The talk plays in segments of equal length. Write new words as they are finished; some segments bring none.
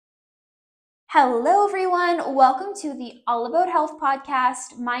Hello, everyone. Welcome to the All About Health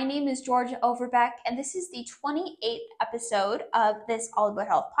podcast. My name is Georgia Overbeck, and this is the 28th episode of this All About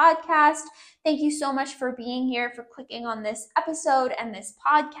Health podcast. Thank you so much for being here, for clicking on this episode and this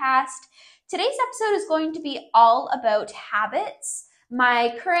podcast. Today's episode is going to be all about habits.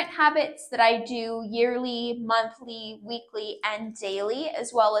 My current habits that I do yearly, monthly, weekly, and daily,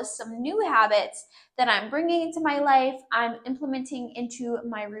 as well as some new habits that I'm bringing into my life, I'm implementing into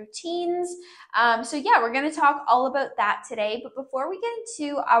my routines. We're going to talk all about that today. But before we get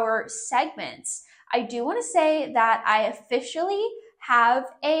into our segments, I do want to say that I officially have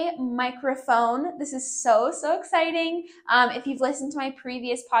a microphone. This is so exciting. If you've listened to my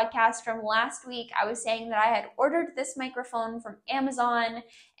previous podcast from last week, I was saying that I had ordered this microphone from Amazon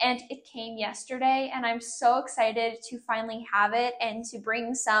and it came yesterday, and I'm so excited to finally have it and to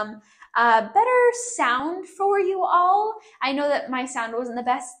bring some better sound for you all. I know that my sound wasn't the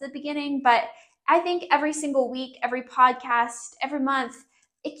best at the beginning, but I think every single week, every podcast, every month,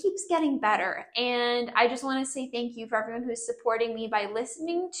 it keeps getting better. And I just want to say thank you for everyone who's supporting me by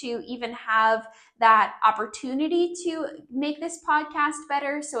listening to even have that opportunity to make this podcast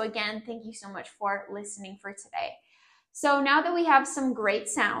better. So again, thank you so much for listening for today. So now that we have some great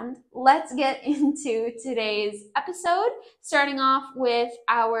sound, let's get into today's episode, starting off with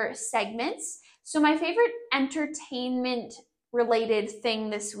our segments. So my favorite entertainment related thing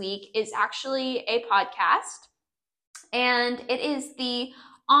this week is actually a podcast, and it is the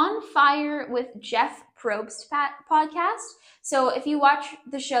On Fire with Jeff Probst podcast. So if you watch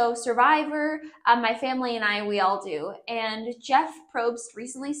the show Survivor, my family and I, we all do. And Jeff Probst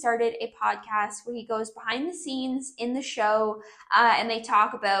recently started a podcast where he goes behind the scenes in the show, and they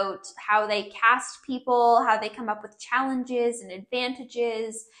talk about how they cast people, how they come up with challenges and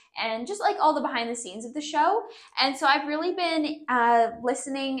advantages, and just like all the behind the scenes of the show. And so I've really been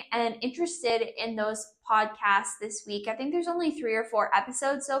listening and interested in those podcasts this week. I think there's only 3 or 4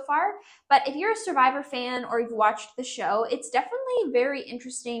 episodes so far, but if you're a Survivor fan or you've watched the show, it's definitely very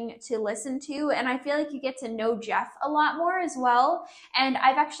interesting to listen to, and I feel like you get to know Jeff a lot more as well. And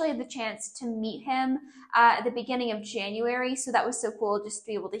I've actually had the chance to meet him at the beginning of January, so that was so cool just to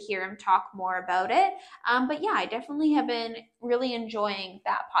be able to hear him talk more about it. I definitely have been really enjoying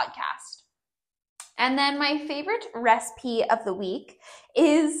that podcast. And then my favorite recipe of the week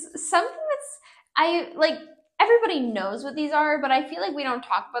is something everybody knows what these are, but I feel like we don't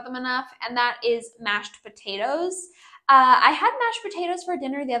talk about them enough, and that is mashed potatoes. I had mashed potatoes for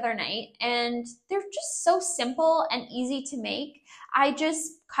dinner the other night, and they're just so simple and easy to make. I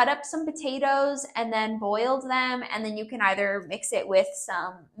just cut up some potatoes and then boiled them, and then you can either mix it with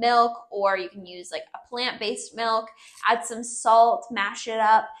some milk, or you can use like a plant-based milk, add some salt, mash it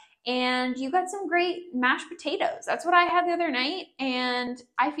up, and you got some great mashed potatoes. That's what I had the other night, and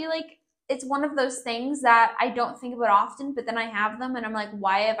I feel like it's one of those things that I don't think about often, but then I have them and I'm like,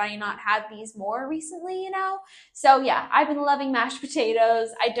 why have I not had these more recently, So yeah, I've been loving mashed potatoes.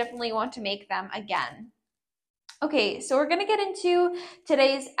 I definitely want to make them again. Okay, so we're going to get into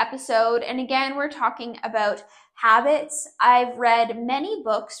today's episode. And again, we're talking about habits. I've read many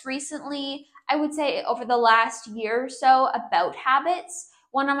books recently, I would say over the last year or so, about habits.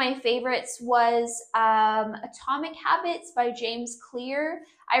 One of my favorites was Atomic Habits by James Clear.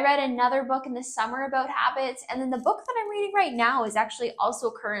 I read another book in the summer about habits, and then the book that I'm reading right now is actually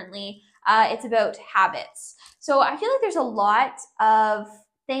also currently, it's about habits. So I feel like there's a lot of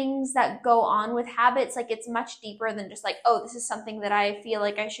things that go on with habits. Like, it's much deeper than just like, oh, this is something that I feel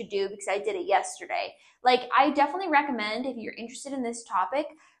like I should do because I did it yesterday. Like, I definitely recommend, if you're interested in this topic,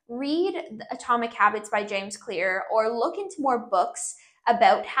 read Atomic Habits by James Clear, or look into more books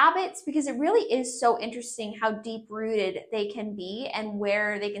about habits, because it really is so interesting how deep rooted they can be and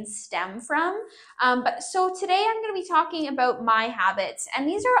where they can stem from. So today I'm going to be talking about my habits, and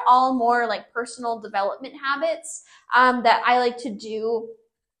these are all more like personal development habits that I like to do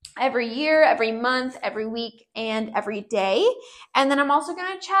every year, every month, every week, and every day. And then I'm also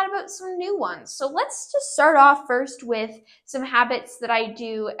going to chat about some new ones. So let's just start off first with some habits that I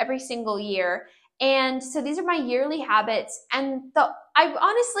do every single year. And so these are my yearly habits. And I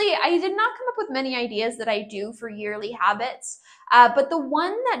did not come up with many ideas that I do for yearly habits. But the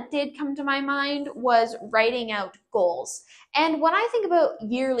one that did come to my mind was writing out goals. And when I think about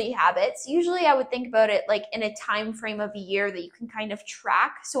yearly habits, usually I would think about it like in a time frame of a year that you can kind of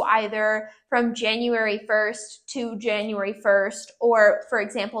track. So either from January 1st to January 1st, or for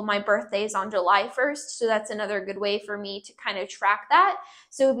example, my birthday is on July 1st. So that's another good way for me to kind of track that.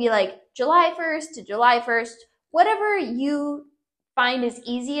 So it would be like July 1st to July 1st, whatever you find is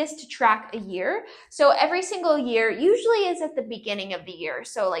easiest to track a year. So every single year usually is at the beginning of the year,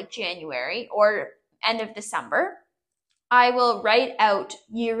 so like January or end of December. I will write out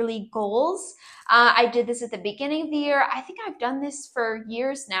yearly goals. I did this at the beginning of the year. I think I've done this for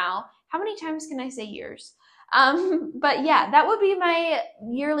years now. How many times can I say years? But yeah, that would be my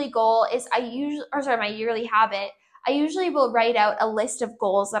yearly goal is my yearly habit. I usually will write out a list of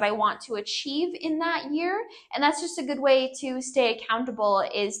goals that I want to achieve in that year. And that's just a good way to stay accountable,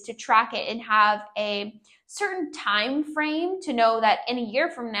 is to track it and have a certain time frame to know that in a year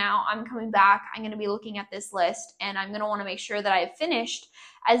from now, I'm coming back, I'm going to be looking at this list, and I'm going to want to make sure that I've finished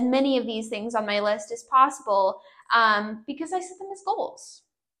as many of these things on my list as possible, because I set them as goals.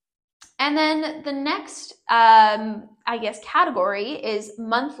 And then the next, category is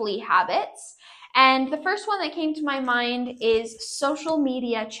monthly habits. And the first one that came to my mind is social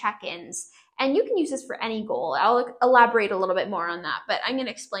media check-ins. And you can use this for any goal. I'll elaborate a little bit more on that, but I'm going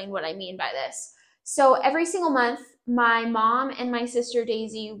to explain what I mean by this. So every single month, my mom and my sister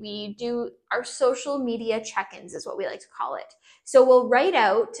Daisy, we do our social media check-ins, is what we like to call it. So we'll write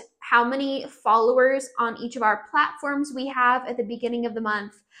out how many followers on each of our platforms we have at the beginning of the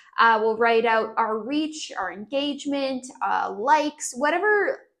month. We'll write out our reach, our engagement, likes,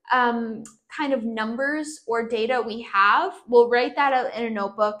 whatever kind of numbers or data we have. We'll write that out in a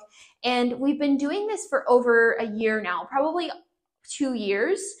notebook. And we've been doing this for over a year now, probably 2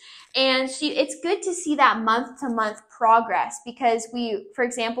 years. And it's good to see that month-to-month progress, because for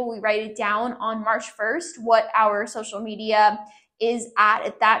example, we write it down on March 1st, what our social media is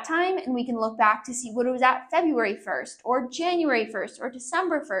at that time, and we can look back to see what it was at February 1st or January 1st or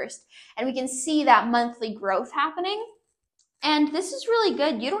December 1st, and we can see that monthly growth happening. And this is really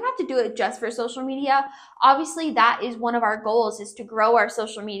good. You don't have to do it just for social media. Obviously, that is one of our goals, is to grow our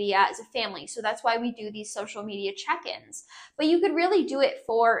social media as a family. So that's why we do these social media check-ins. But you could really do it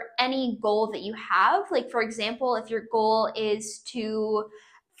for any goal that you have. Like, for example, if your goal is to,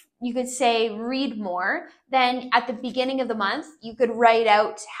 you could say, read more, then at the beginning of the month, you could write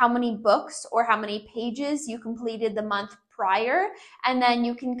out how many books or how many pages you completed the month prior, and then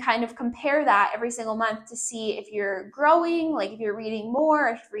you can kind of compare that every single month to see if you're growing, like if you're reading more,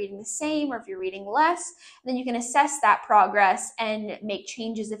 if you're reading the same, or if you're reading less. Then you can assess that progress and make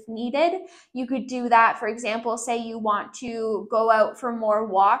changes if needed. You could do that, for example, say you want to go out for more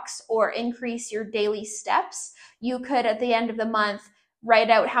walks or increase your daily steps. You could, at the end of the month, write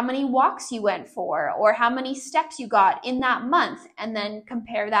out how many walks you went for or how many steps you got in that month, and then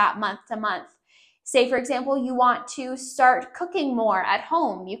compare that month to month. Say, for example, you want to start cooking more at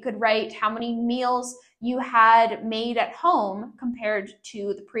home. You could write how many meals you had made at home compared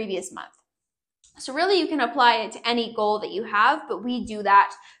to the previous month. So really, you can apply it to any goal that you have, but we do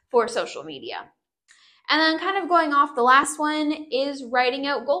that for social media. And then kind of going off, the last one is writing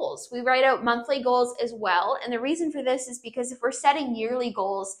out goals. We write out monthly goals as well. And the reason for this is because if we're setting yearly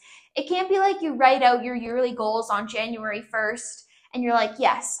goals, it can't be like you write out your yearly goals on January 1st and you're like,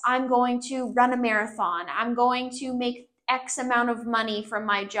 yes, I'm going to run a marathon. I'm going to make X amount of money from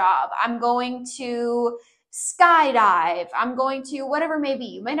my job. I'm going to skydive. I'm going to whatever it may be.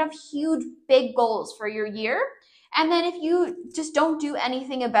 You might have huge, big goals for your year. And then if you just don't do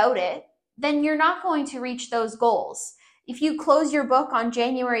anything about it, then you're not going to reach those goals. If you close your book on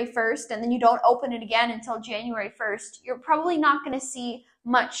January 1st and then you don't open it again until January 1st, you're probably not going to see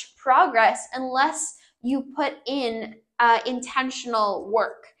much progress unless you put in intentional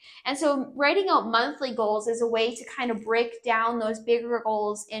work. And so writing out monthly goals is a way to kind of break down those bigger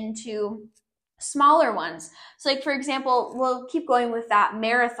goals into smaller ones. So like, for example, we'll keep going with that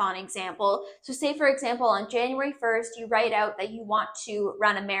marathon example. So say, for example, on January 1st, you write out that you want to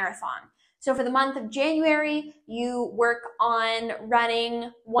run a marathon. So for the month of January, you work on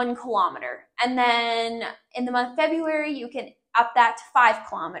running 1 kilometer. And then in the month of February, you can up that to 5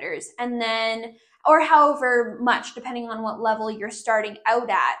 kilometers. And then, or however much, depending on what level you're starting out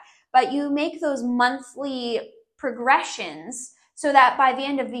at. But you make those monthly progressions so that by the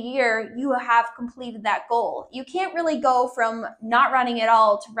end of the year, you have completed that goal. You can't really go from not running at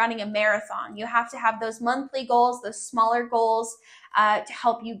all to running a marathon. You have to have those monthly goals, those smaller goals, to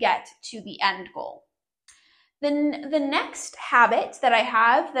help you get to the end goal. Then the next habit that I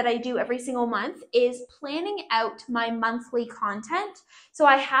have that I do every single month is planning out my monthly content. So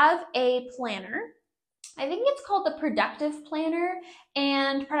I have a planner. I think it's called the Productive Planner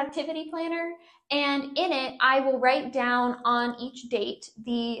and Productivity Planner. And in it, I will write down on each date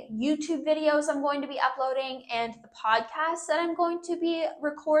the YouTube videos I'm going to be uploading and the podcasts that I'm going to be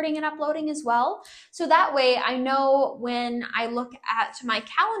recording and uploading as well. So that way I know when I look at my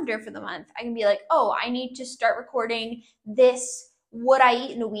calendar for the month, I can be like, oh, I need to start recording this would I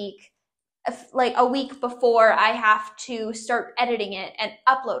eat in a week, like a week before I have to start editing it and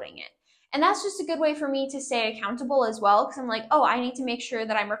uploading it. And that's just a good way for me to stay accountable as well, because I'm like, oh, I need to make sure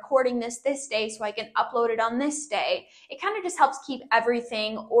that I'm recording this day so I can upload it on this day. It kind of just helps keep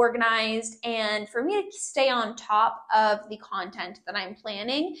everything organized and for me to stay on top of the content that I'm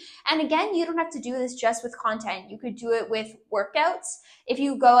planning. And again, you don't have to do this just with content. You could do it with workouts. If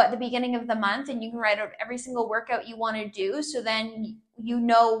you go at the beginning of the month and you can write out every single workout you want to do, so then you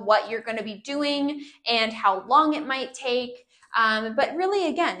know what you're going to be doing and how long it might take. But really,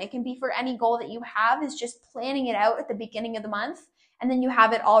 again, it can be for any goal that you have, is just planning it out at the beginning of the month, and then you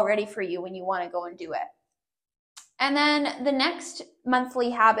have it all ready for you when you want to go and do it. And then the next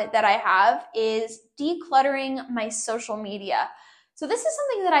monthly habit that I have is decluttering my social media. So this is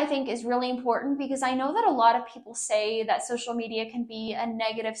something that I think is really important, because I know that a lot of people say that social media can be a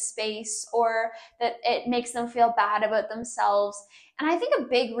negative space, or that it makes them feel bad about themselves. And I think a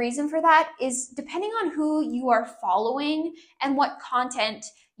big reason for that is depending on who you are following and what content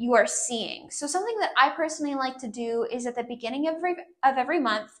you are seeing. So something that I personally like to do is at the beginning of every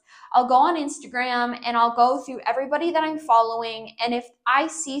month, I'll go on Instagram and I'll go through everybody that I'm following. And if I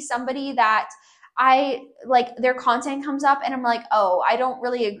see somebody that I like, their content comes up and I'm like, oh, I don't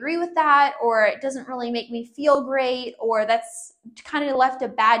really agree with that, or it doesn't really make me feel great, or that's kind of left a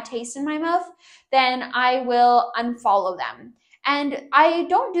bad taste in my mouth, then I will unfollow them. And I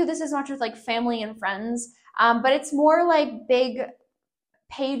don't do this as much with like family and friends, but it's more like big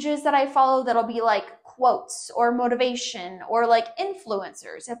pages that I follow that'll be like quotes or motivation or like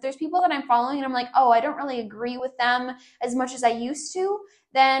influencers. If there's people that I'm following and I'm like, oh, I don't really agree with them as much as I used to,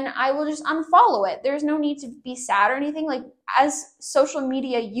 then I will just unfollow it. There's no need to be sad or anything. Like, as social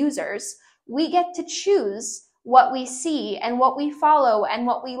media users, we get to choose what we see and what we follow and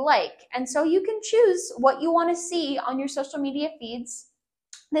what we like. And so you can choose what you want to see on your social media feeds.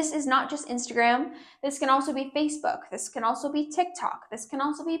 This is not just Instagram. This can also be Facebook. This can also be TikTok. This can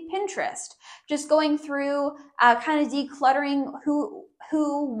also be Pinterest. Just going through, kind of decluttering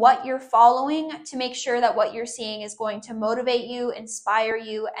what you're following to make sure that what you're seeing is going to motivate you, inspire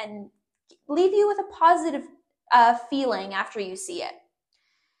you, and leave you with a positive feeling after you see it.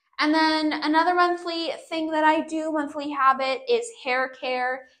 And then another monthly thing that I do, monthly habit, is hair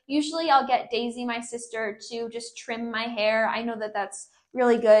care. Usually I'll get Daisy, my sister, to just trim my hair. I know that that's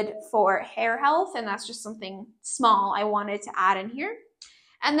really good for hair health, and that's just something small I wanted to add in here.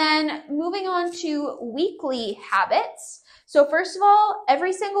 And then moving on to weekly habits. So first of all,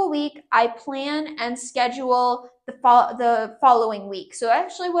 every single week I plan and schedule the following week. So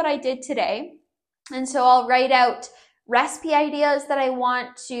actually what I did today, and so I'll write out recipe ideas that I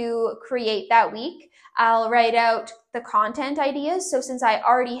want to create that week. I'll write out the content ideas. So since I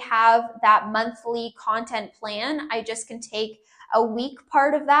already have that monthly content plan, I just can take a week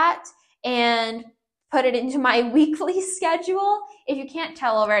part of that and put it into my weekly schedule. If you can't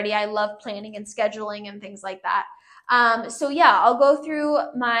tell already, I love planning and scheduling and things like that. So yeah, I'll go through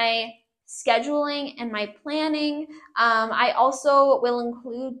my scheduling and my planning. I also will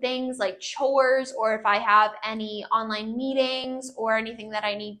include things like chores, or if I have any online meetings or anything that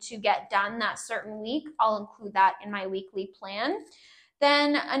I need to get done that certain week, I'll include that in my weekly plan.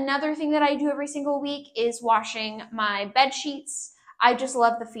 Then another thing that I do every single week is washing my bed sheets. I just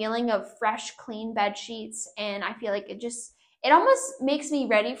love the feeling of fresh, clean bed sheets, and I feel like it almost makes me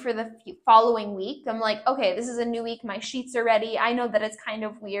ready for the following week. I'm like, okay, this is a new week. My sheets are ready. I know that it's kind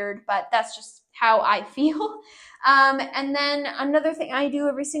of weird, but that's just how I feel. And then another thing I do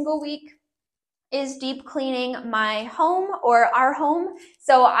every single week is deep cleaning my home, or our home.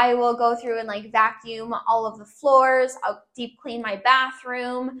 So I will go through and like vacuum all of the floors. I'll deep clean my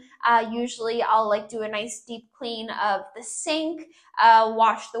bathroom. Usually I'll like do a nice deep clean of the sink,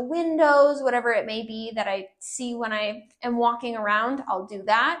 wash the windows, whatever it may be that I see when I am walking around, I'll do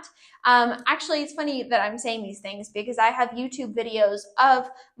that. Actually, it's funny that I'm saying these things because I have YouTube videos of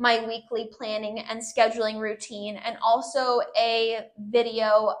my weekly planning and scheduling routine, and also a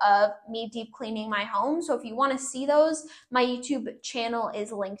video of me deep cleaning my home. So if you want to see those, my YouTube channel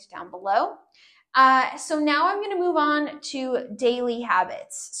is linked down below. So now I'm going to move on to daily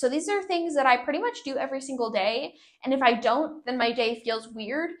habits. So these are things that I pretty much do every single day. And if I don't, then my day feels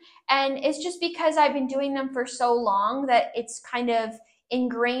weird. And it's just because I've been doing them for so long that it's kind of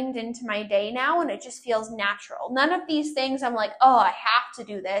ingrained into my day now, and it just feels natural. None of these things I'm like, oh, I have to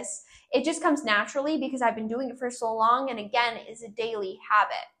do this. It just comes naturally because I've been doing it for so long, and again, it's a daily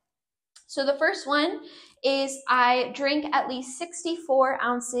habit. So the first one is I drink at least 64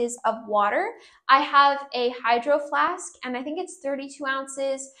 ounces of water. I have a hydro flask and I think it's 32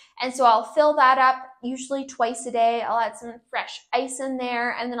 ounces. And so I'll fill that up usually twice a day. I'll add some fresh ice in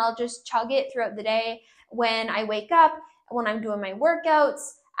there and then I'll just chug it throughout the day when I wake up, when I'm doing my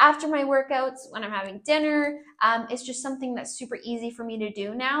workouts, after my workouts, when I'm having dinner. It's just something that's super easy for me to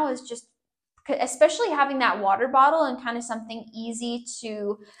do now, is just especially having that water bottle and kind of something easy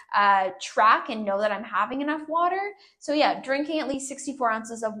to track and know that I'm having enough water. So yeah, drinking at least 64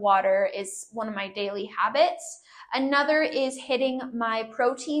 ounces of water is one of my daily habits. Another is hitting my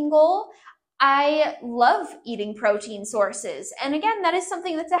protein goal. I love eating protein sources. And again, that is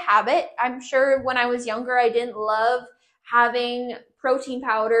something that's a habit. I'm sure when I was younger, I didn't love having protein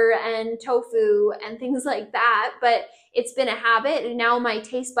powder and tofu and things like that, but it's been a habit and now my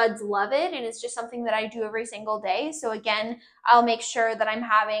taste buds love it and it's just something that I do every single day. So again, I'll make sure that I'm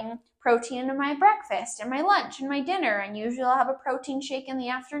having protein in my breakfast and my lunch and my dinner, and usually I'll have a protein shake in the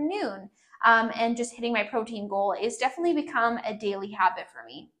afternoon. And just hitting my protein goal is definitely become a daily habit for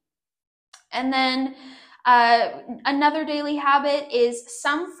me. And then another daily habit is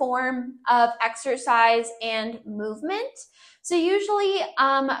some form of exercise and movement. So usually,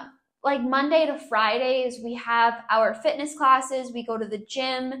 like Monday to Fridays, we have our fitness classes. We go to the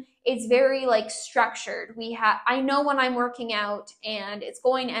gym. It's very like structured. I know when I'm working out, and it's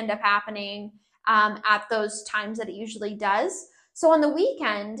going to end up happening at those times that it usually does. So on the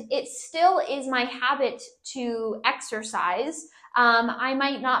weekend, it still is my habit to exercise. I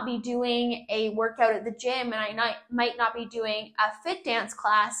might not be doing a workout at the gym, and I might not be doing a fit dance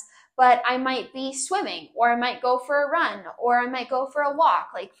class, but I might be swimming, or I might go for a run, or I might go for a walk.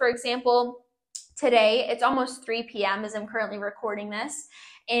 Like for example, today it's almost 3 p.m. as I'm currently recording this,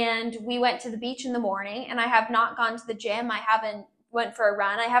 and we went to the beach in the morning, and I have not gone to the gym. I haven't went for a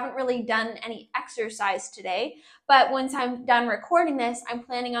run. I haven't really done any exercise today, but once I'm done recording this, I'm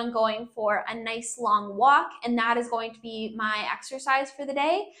planning on going for a nice long walk, and that is going to be my exercise for the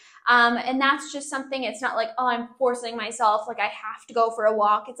day. And that's just something, it's not like, oh, I'm forcing myself, like I have to go for a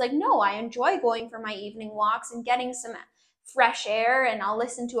walk. It's like, no, I enjoy going for my evening walks and getting some fresh air, and I'll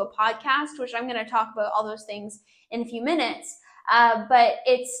listen to a podcast, which I'm going to talk about all those things in a few minutes. But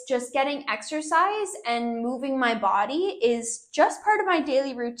it's just getting exercise and moving my body is just part of my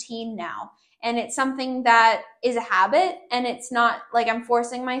daily routine now. And it's something that is a habit, and it's not like I'm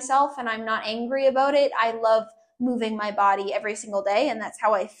forcing myself, and I'm not angry about it. I love moving my body every single day, and that's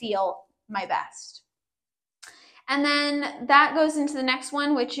how I feel my best. And then that goes into the next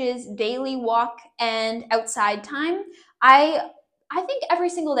one, which is daily walk and outside time. I think every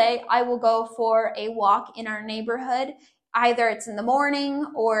single day I will go for a walk in our neighborhood. Either it's in the morning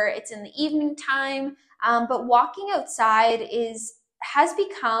or it's in the evening time. But walking outside has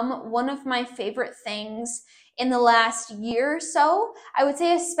become one of my favorite things in the last year or so. I would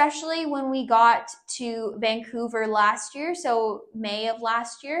say especially when we got to Vancouver last year, so May of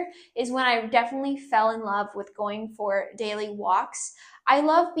last year, is when I definitely fell in love with going for daily walks. I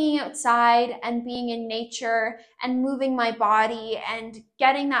love being outside and being in nature and moving my body and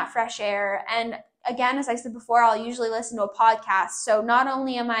getting that fresh air. And again, as I said before, I'll usually listen to a podcast. So not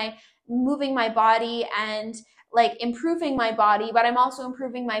only am I moving my body and like improving my body, but I'm also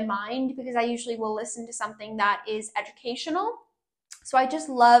improving my mind, because I usually will listen to something that is educational. So I just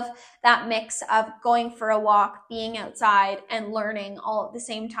love that mix of going for a walk, being outside, and learning all at the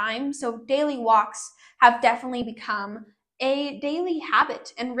same time. So daily walks have definitely become a daily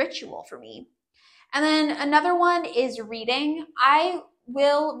habit and ritual for me. And then another one is reading. I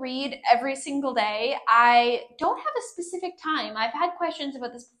will read every single day. I don't have a specific time. I've had questions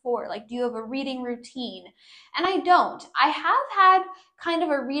about this before, like, do you have a reading routine? And I don't. I have had kind of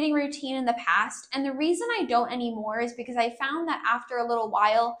a reading routine in the past, and the reason I don't anymore is because I found that after a little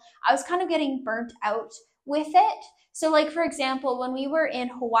while, I was kind of getting burnt out with it. So like, for example, when we were in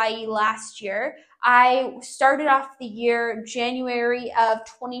Hawaii last year, I started off the year January of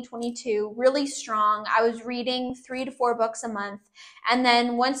 2022 really strong. I was reading 3 to 4 books a month. And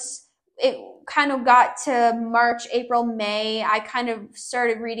then once it kind of got to March, April, May, I kind of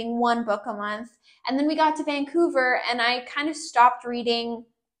started reading 1 book a month. And then we got to Vancouver and I kind of stopped reading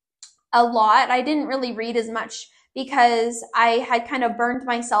a lot. I didn't really read as much because I had kind of burned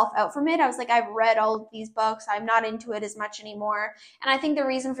myself out from it. I was like, I've read all of these books. I'm not into it as much anymore. And I think the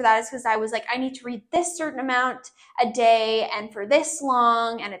reason for that is because I was like, I need to read this certain amount a day and for this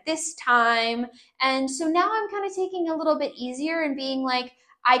long and at this time. And so now I'm kind of taking a little bit easier and being like,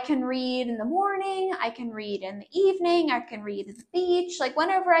 I can read in the morning, I can read in the evening, I can read at the beach. Like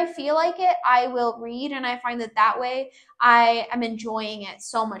whenever I feel like it, I will read, and I find that way I am enjoying it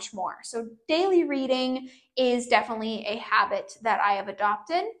so much more. So daily reading is definitely a habit that I have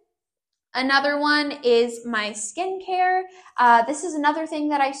adopted. Another one is my skincare. This is another thing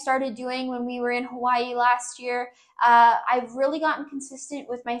that I started doing when we were in Hawaii last year. I've really gotten consistent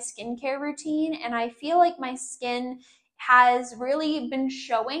with my skincare routine, and I feel like my skin has really been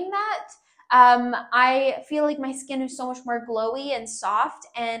showing that. I feel like my skin is so much more glowy and soft,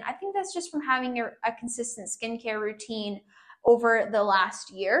 and I think that's just from having a consistent skincare routine over the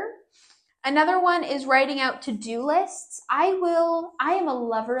last year. Another one is writing out to-do lists. I am a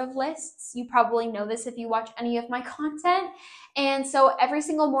lover of lists. You probably know this if you watch any of my content. And so every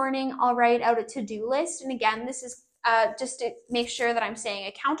single morning I'll write out a to-do list. And again, this is just to make sure that I'm staying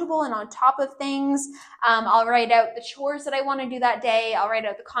accountable and on top of things. I'll write out the chores that I want to do that day. I'll write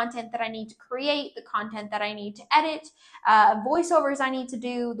out the content that I need to create, the content that I need to edit, voiceovers I need to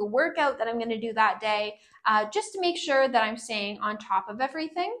do, the workout that I'm going to do that day, just to make sure that I'm staying on top of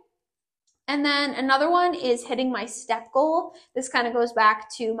everything. And then another one is hitting my step goal. This kind of goes back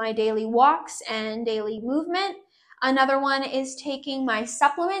to my daily walks and daily movement. Another one is taking my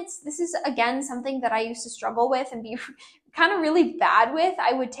supplements. This is, again, something that I used to struggle with and be kind of really bad with.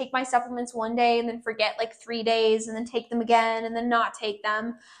 I would take my supplements one day and then forget like 3 days and then take them again and then not take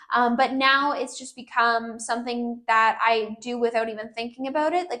them. But now it's just become something that I do without even thinking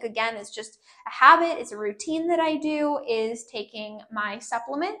about it. Like, again, it's just a habit. It's a routine that I do, is taking my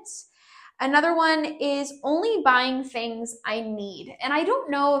supplements. Another one is only buying things I need. And I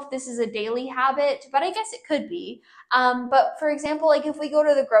don't know if this is a daily habit, but I guess it could be. But for example, like if we go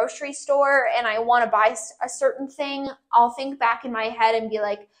to the grocery store and I want to buy a certain thing, I'll think back in my head and be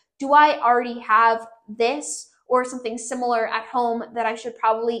like, do I already have this or something similar at home that I should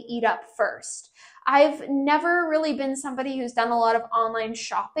probably eat up first? I've never really been somebody who's done a lot of online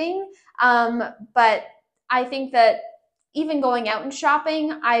shopping, but I think that even going out and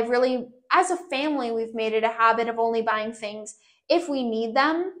shopping, I've really, as a family, we've made it a habit of only buying things if we need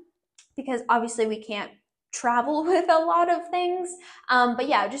them, because obviously we can't travel with a lot of things. But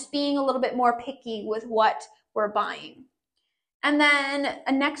yeah, just being a little bit more picky with what we're buying. And then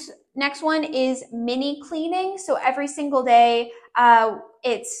a next one is mini cleaning. So every single day,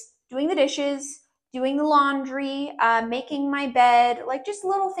 it's doing the dishes, doing the laundry, making my bed, like just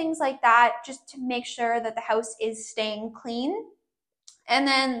little things like that, just to make sure that the house is staying clean. And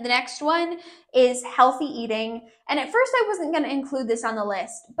then the next one is healthy eating. And at first I wasn't going to include this on the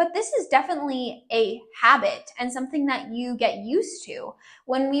list, but this is definitely a habit and something that you get used to.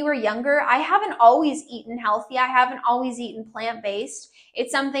 When we were younger, I haven't always eaten healthy. I haven't always eaten plant-based.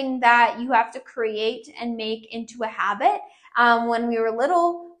 It's something that you have to create and make into a habit. When we were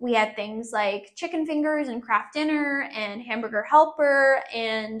little, we had things like chicken fingers and Kraft Dinner and Hamburger Helper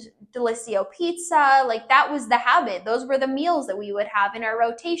and Delissio Pizza. Like that was the habit. Those were the meals that we would have in our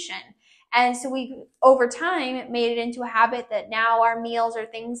rotation. And so we, over time, made it into a habit that now our meals are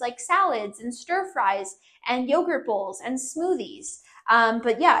things like salads and stir fries and yogurt bowls and smoothies.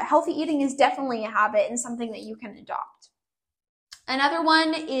 But yeah, healthy eating is definitely a habit and something that you can adopt. Another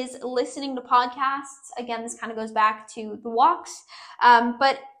one is listening to podcasts. Again, this kind of goes back to the walks.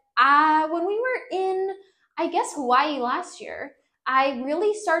 But when we were in, I guess, Hawaii last year, I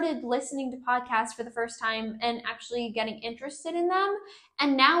really started listening to podcasts for the first time and actually getting interested in them.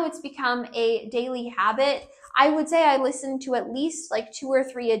 And now it's become a daily habit. I would say I listen to at least like 2 or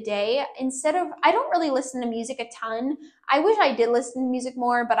 3 a day. I don't really listen to music a ton. I wish I did listen to music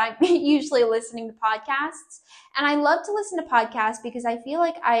more, but I'm usually listening to podcasts. And I love to listen to podcasts because I feel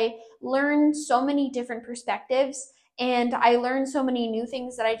like I learn so many different perspectives, and I learned so many new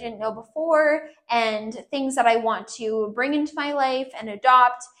things that I didn't know before and things that I want to bring into my life and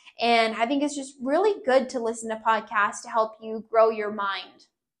adopt. And I think it's just really good to listen to podcasts to help you grow your mind.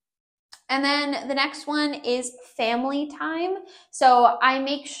 And then the next one is family time. So I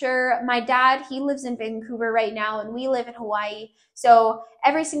make sure my dad, he lives in Vancouver right now and we live in Hawaii. So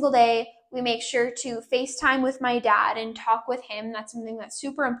every single day we make sure to FaceTime with my dad and talk with him. That's something that's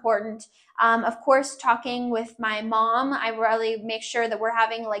super important. Of course, talking with my mom, I really make sure that we're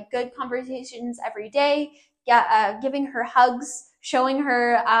having like good conversations every day, giving her hugs, showing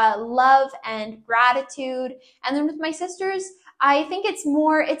her love and gratitude. And then with my sisters, I think it's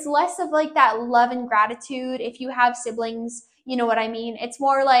less of like that love and gratitude. If you have siblings, you know what I mean. It's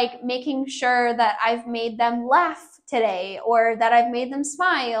more like making sure that I've made them laugh today, or that I've made them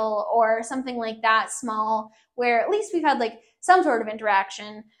smile, or something like that small, where at least we've had like some sort of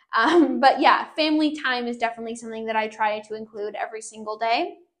interaction. But yeah, family time is definitely something that I try to include every single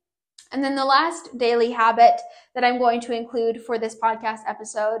day. And then the last daily habit that I'm going to include for this podcast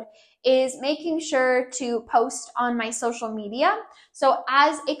episode is making sure to post on my social media. So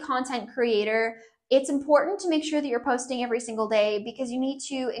as a content creator, it's important to make sure that you're posting every single day because you need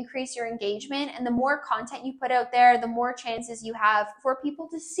to increase your engagement. And the more content you put out there, the more chances you have for people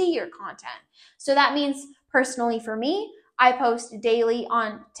to see your content. So that means personally for me, I post daily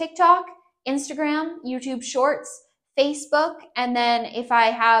on TikTok, Instagram, YouTube Shorts, Facebook, and then if I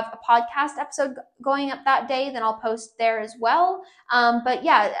have a podcast episode going up that day, then I'll post there as well. But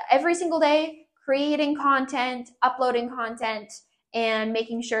yeah, every single day, creating content, uploading content, and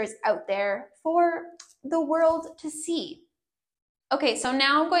making sure it's out there for the world to see. Okay, so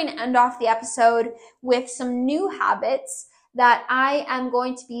now I'm going to end off the episode with some new habits that I am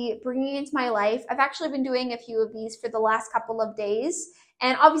going to be bringing into my life. I've actually been doing a few of these for the last couple of days,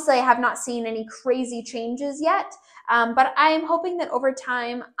 and obviously I have not seen any crazy changes yet, but I am hoping that over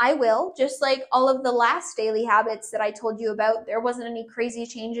time I will, just like all of the last daily habits that I told you about. There wasn't any crazy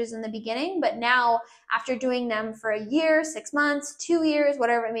changes in the beginning, but now after doing them for a year, 6 months, 2 years,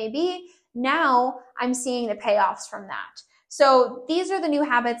 whatever it may be, now I'm seeing the payoffs from that. So these are the new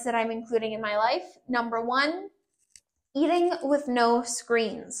habits that I'm including in my life. Number 1, eating with no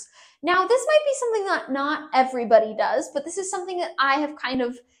screens. Now, this might be something that not everybody does, but this is something that I have kind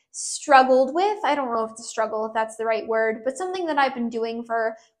of struggled with. I don't know if to struggle, if that's the right word, but something that I've been doing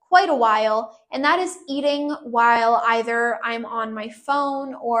for quite a while, and that is eating while either I'm on my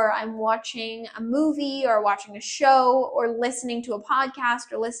phone or I'm watching a movie or watching a show or listening to a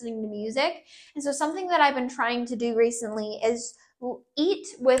podcast or listening to music. And so something that I've been trying to do recently is eat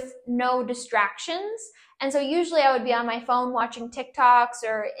with no distractions. And so usually I would be on my phone watching TikToks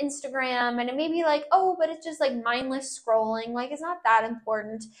or Instagram, and it may be like, oh, but it's just like mindless scrolling. Like, it's not that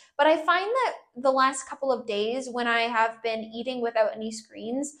important. But I find that the last couple of days when I have been eating without any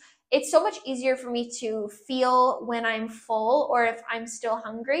screens, it's so much easier for me to feel when I'm full or if I'm still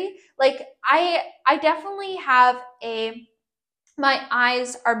hungry. Like, I definitely have my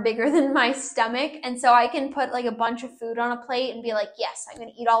eyes are bigger than my stomach, and so I can put like a bunch of food on a plate and be like, yes, I'm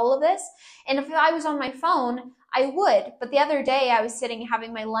gonna eat all of this. And if I was on my phone, I would. But the other day I was sitting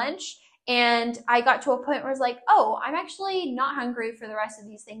having my lunch, and I got to a point where I was like, oh, I'm actually not hungry for the rest of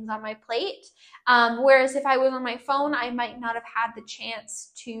these things on my plate. Whereas if I was on my phone, I might not have had the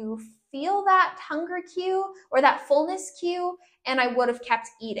chance to feel that hunger cue or that fullness cue, and I would have kept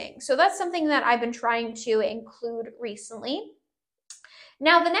eating. So that's something that I've been trying to include recently.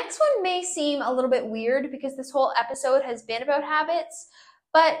 Now, the next one may seem a little bit weird because this whole episode has been about habits,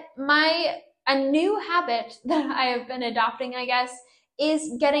 but a new habit that I have been adopting, I guess,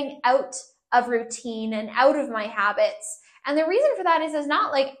 is getting out of routine and out of my habits. And the reason for that is it's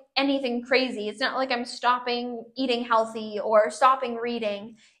not like anything crazy. It's not like I'm stopping eating healthy or stopping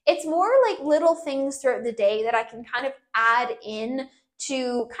reading. It's more like little things throughout the day that I can kind of add in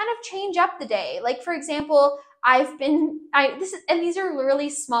to kind of change up the day. Like, for example, these are really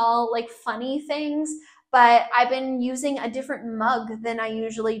small, like funny things, but I've been using a different mug than I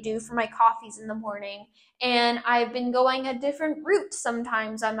usually do for my coffees in the morning. And I've been going a different route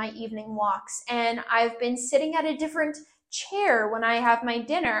sometimes on my evening walks. And I've been sitting at a different chair when I have my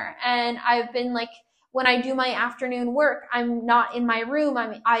dinner. And I've been like, when I do my afternoon work, I'm not in my room.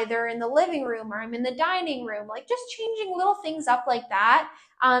 I'm either in the living room or I'm in the dining room. Like, just changing little things up like that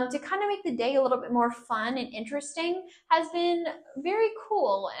to kind of make the day a little bit more fun and interesting has been very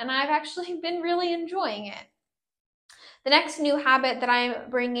cool. And I've actually been really enjoying it. The next new habit that I'm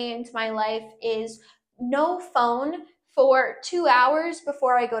bringing into my life is no phone for 2 hours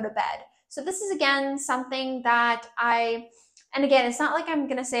before I go to bed. So this is, again, something that and again, it's not like I'm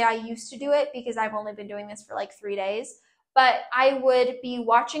going to say I used to do it because I've only been doing this for like 3 days, but I would be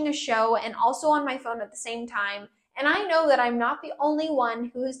watching a show and also on my phone at the same time. And I know that I'm not the only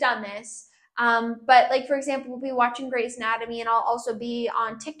one who's done this. But like, for example, we'll be watching Grey's Anatomy and I'll also be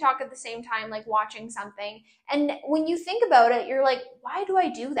on TikTok at the same time, like watching something. And when you think about it, you're like, why do I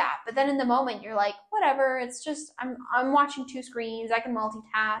do that? But then in the moment, you're like, whatever, it's just, I'm watching 2 screens, I can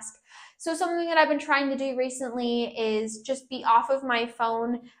multitask. So something that I've been trying to do recently is just be off of my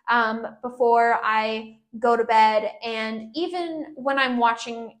phone before I go to bed. And even when I'm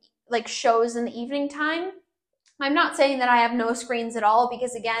watching like shows in the evening time, I'm not saying that I have no screens at all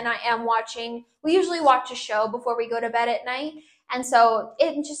because, again, we usually watch a show before we go to bed at night. And so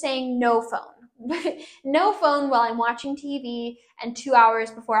it's just saying no phone. No phone while I'm watching TV and 2 hours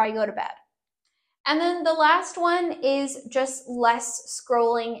before I go to bed. And then the last one is just less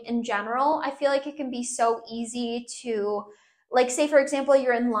scrolling in general. I feel like it can be so easy to like say for example,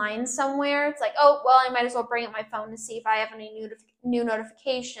 you're in line somewhere, it's like, oh, well, I might as well bring up my phone to see if I have any new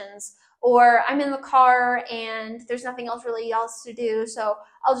notifications. Or I'm in the car and there's nothing else really else to do, so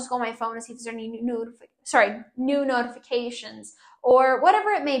I'll just go on my phone to see if there's any new notifications, or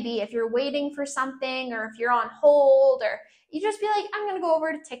whatever it may be. If you're waiting for something, or if you're on hold, or you just be like, I'm gonna go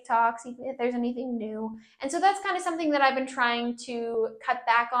over to TikTok, see if there's anything new. And so that's kind of something that I've been trying to cut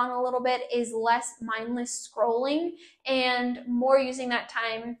back on a little bit, is less mindless scrolling and more using that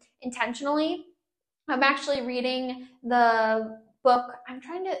time intentionally. I'm actually reading the book,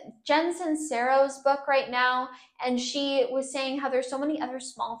 Jen Sincero's book right now, and she was saying how there's so many other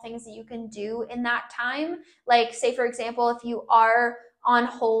small things that you can do in that time. Like, say, for example, if you are on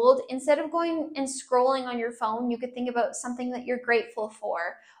hold, instead of going and scrolling on your phone, you could think about something that you're grateful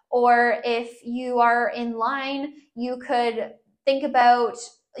for. Or if you are in line, you could think about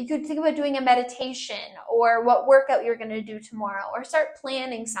doing a meditation, or what workout you're going to do tomorrow, or start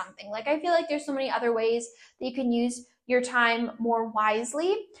planning something. Like, I feel like there's so many other ways that you can use your time more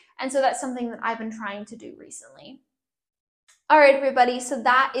wisely. And so that's something that I've been trying to do recently. All right, everybody. So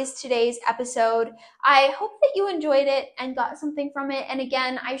that is today's episode. I hope that you enjoyed it and got something from it. And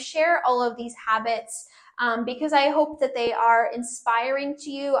again, I share all of these habits because I hope that they are inspiring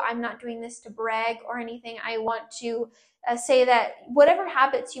to you. I'm not doing this to brag or anything. I want to say that whatever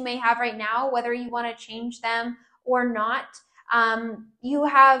habits you may have right now, whether you want to change them or not, you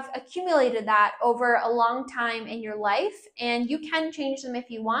have accumulated that over a long time in your life, and you can change them if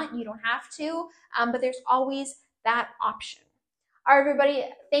you want. You don't have to, but there's always that option. All right, everybody,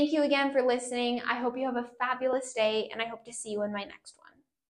 thank you again for listening. I hope you have a fabulous day, and I hope to see you in my next one.